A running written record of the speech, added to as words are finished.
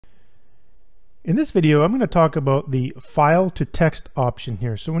In this video, I'm going to talk about the file to text option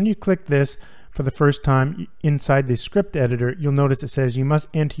here. So when you click this for the first time inside the script editor, you'll notice it says you must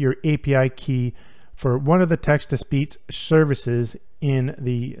enter your API key for one of the text-to-speech services in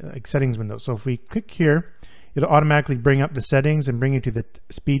the settings window. So if we click here, it'll automatically bring up the settings and bring you to the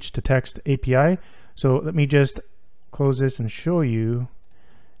speech-to-text API. So let me just close this and show you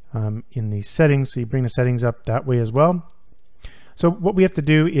in the settings. So you bring the settings up that way as well. So what we have to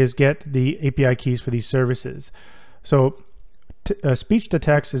do is get the API keys for these services. So speech to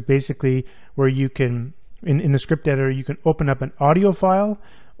text is basically where you can, in the script editor, you can open up an audio file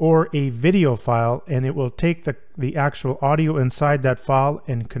or a video file, and it will take the actual audio inside that file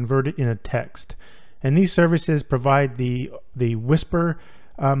and convert it into text. And these services provide the Whisper.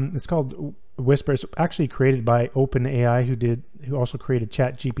 It's called Whisper. It's actually created by OpenAI, who also created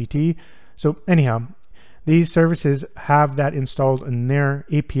ChatGPT. So anyhow, these services have that installed in their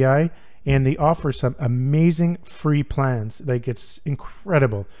API, and they offer some amazing free plans. Like, it's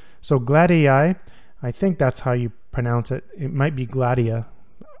incredible. So GladAI, I think that's how you pronounce it. It might be Gladia.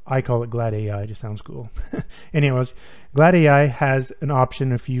 I call it GladAI, it just sounds cool. Anyways, GladAI has an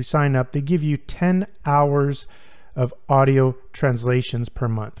option. If you sign up, they give you 10 hours of audio translations per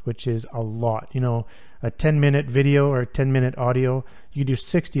month, which is a lot. You know, a 10-minute video or a 10-minute audio, you do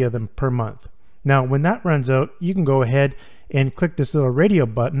 60 of them per month. Now, when that runs out, you can go ahead and click this little radio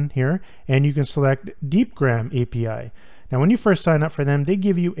button here, and you can select DeepGram API. Now, when you first sign up for them, they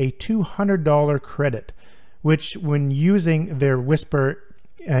give you a $200 credit, which when using their Whisper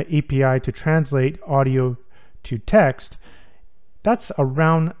API to translate audio to text, that's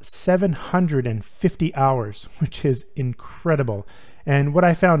around 750 hours, which is incredible. And what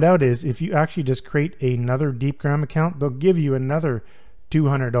I found out is if you actually just create another DeepGram account, they'll give you another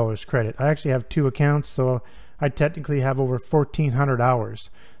 $200 credit. I actually have 2 accounts, so I technically have over 1,400 hours.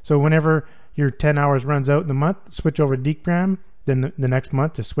 So whenever your 10 hours runs out in the month, switch over to DeepGram, then the next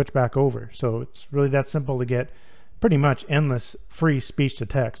month to switch back over. So it's really that simple to get pretty much endless free speech to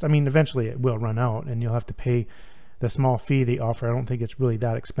text. I mean, eventually it will run out and you'll have to pay the small fee they offer. I don't think it's really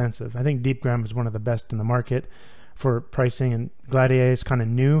that expensive. I think DeepGram is one of the best in the market for pricing, and GladAI is kind of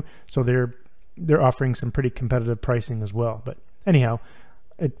new, so they're offering some pretty competitive pricing as well. But anyhow,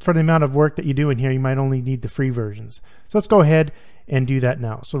 for the amount of work that you do in here, you might only need the free versions. So let's go ahead and do that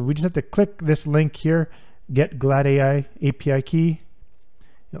now. So we just have to click this link here, get GladAI API key.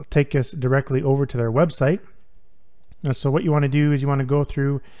 It'll take us directly over to their website. Now, so what you want to do is you want to go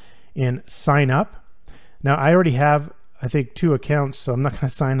through and sign up. Now, I already have, I think, 2 accounts, so I'm not going to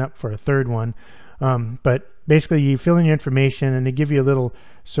sign up for a third one. But basically, you fill in your information, and they give you a little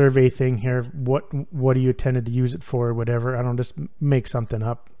survey thing here. What do you intended to use it for, or whatever. I don't just make something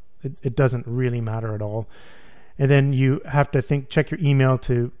up. It doesn't really matter at all. And then you have to check your email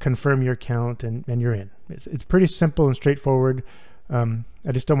to confirm your account, and you're in. It's pretty simple and straightforward.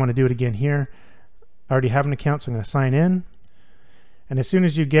 I just don't want to do it again here. I already have an account, so I'm going to sign in. And as soon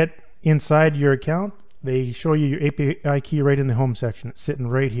as you get inside your account, they show you your API key right in the home section. It's sitting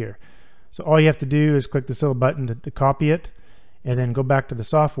right here. So all you have to do is click this little button to copy it, and then go back to the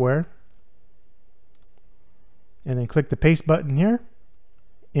software, and then click the paste button here,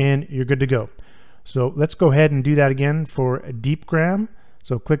 and you're good to go. So let's go ahead and do that again for DeepGram.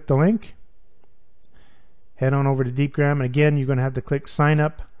 So click the link, head on over to DeepGram, and again, you're going to have to click sign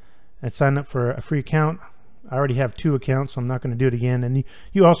up and sign up for a free account. I already have 2 accounts, so I'm not going to do it again. And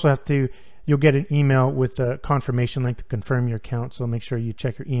you also have to, you'll get an email with a confirmation link to confirm your account. So make sure you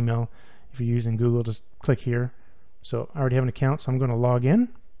check your email. If you're using Google, just click here. So I already have an account, so I'm going to log in.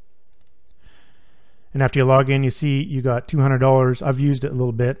 And after you log in, you see you got $200. I've used it a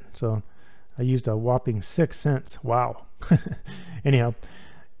little bit, so I used a whopping 6 cents. Wow. Anyhow,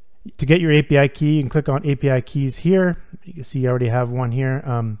 to get your API key, you can click on API keys here. You can see I already have one here.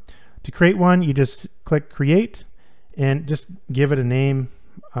 To create one, you just click create and just give it a name,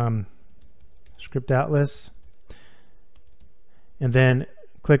 ScriptAtlas, and then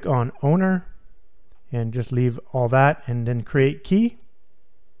click on owner and just leave all that, and then create key.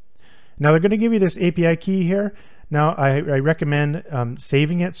 Now they're going to give you this API key here. Now I recommend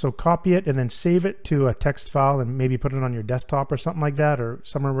saving it, so copy it and then save it to a text file and maybe put it on your desktop or something like that, or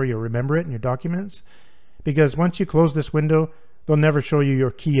somewhere where you'll remember it in your documents, because once you close this window, they'll never show you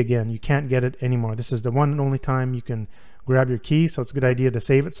your key again. You can't get it anymore. This is the one and only time you can grab your key, so it's a good idea to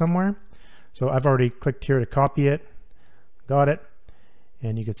save it somewhere. So I've already clicked here to copy it, got it,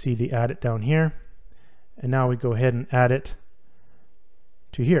 and you can see the add it down here. And now we go ahead and add it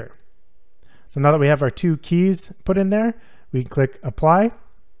to here. So now that we have our 2 keys put in there, we can click apply,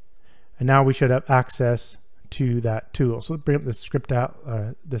 and now we should have access to that tool. So let's bring up the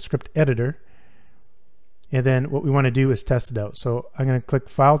script editor, and then what we want to do is test it out. So I'm going to click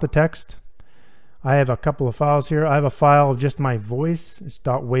File to Text. I have a couple of files here. I have a file of just my voice, it's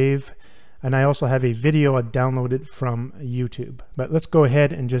 .wav, and I also have a video I downloaded from YouTube. But let's go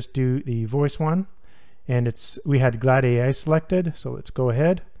ahead and just do the voice one. And we had Glad AI selected, so let's go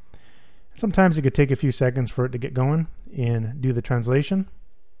ahead. Sometimes it could take a few seconds for it to get going and do the translation.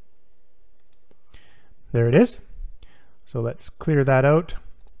 There it is. So let's clear that out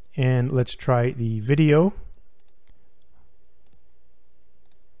and let's try the video.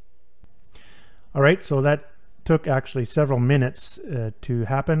 All right, so that took actually several minutes to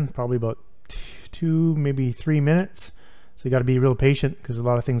happen, probably about 2, maybe 3 minutes. So you got to be real patient because a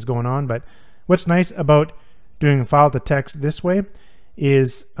lot of things going on. But what's nice about doing file to text this way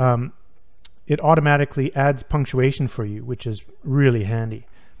is it automatically adds punctuation for you, which is really handy.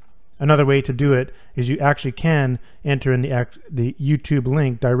 Another way to do it is you actually can enter in the YouTube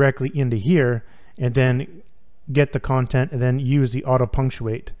link directly into here and then get the content and then use the auto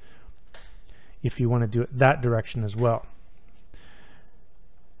punctuate if you want to do it that direction as well.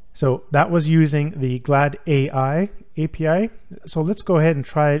 So that was using the Glad AI API. So let's go ahead and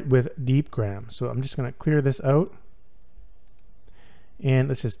try it with DeepGram. So I'm just going to clear this out and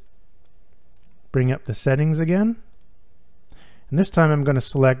let's just bring up the settings again. And this time I'm going to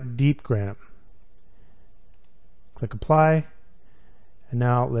select DeepGram. Click Apply. And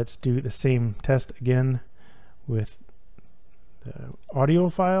now let's do the same test again with the audio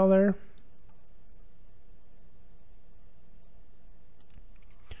file there.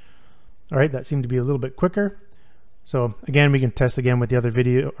 All right, that seemed to be a little bit quicker. So again, we can test again with the other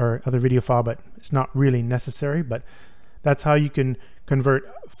video file, but it's not really necessary. But that's how you can convert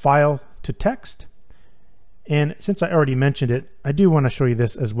file to text. And since I already mentioned it, I do want to show you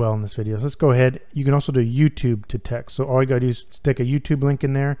this as well in this video. So let's go ahead. You can also do YouTube to text. So all you got to do is stick a YouTube link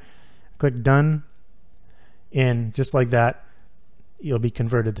in there, click Done, and just like that, you'll be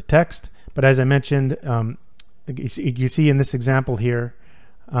converted to text. But as I mentioned, you see in this example here,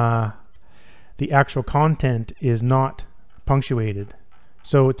 the actual content is not punctuated.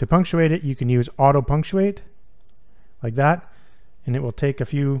 So to punctuate it, you can use auto punctuate like that, and it will take a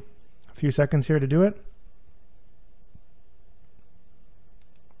few seconds here to do it.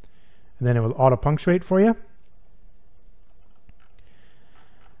 And then it will auto punctuate for you.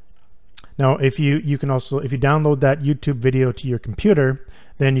 Now, if you download that YouTube video to your computer,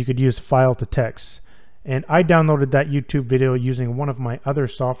 then you could use file to text. And I downloaded that YouTube video using one of my other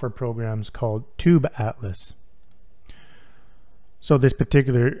software programs called ScriptAtlas. So this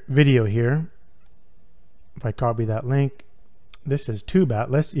particular video here, if I copy that link, this is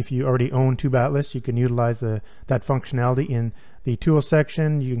ScriptAtlas. If you already own ScriptAtlas, you can utilize that functionality in the tools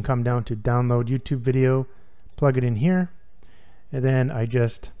section. You can come down to download YouTube video, plug it in here, and then I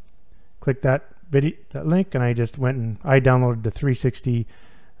just click that link, and I just went and I downloaded the 360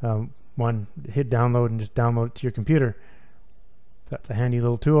 one. Hit download and just download it to your computer. That's a handy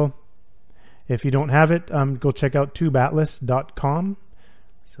little tool. If you don't have it, go check out ScriptAtlas.com.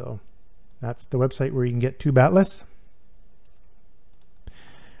 So that's the website where you can get ScriptAtlas.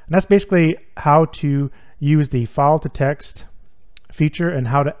 And that's basically how to use the file to text feature and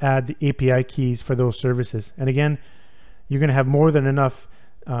how to add the API keys for those services. And again, you're going to have more than enough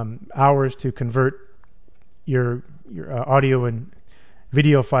hours to convert your audio and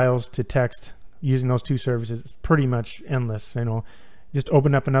video files to text using those two services. It's pretty much endless. You know, just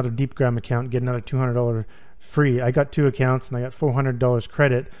open up another DeepGram account, get another $200 free. I got 2 accounts and I got $400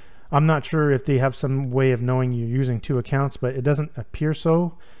 credit. I'm not sure if they have some way of knowing you're using 2 accounts, but it doesn't appear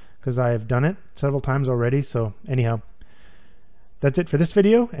so because I have done it several times already. So anyhow, that's it for this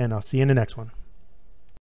video, and I'll see you in the next one.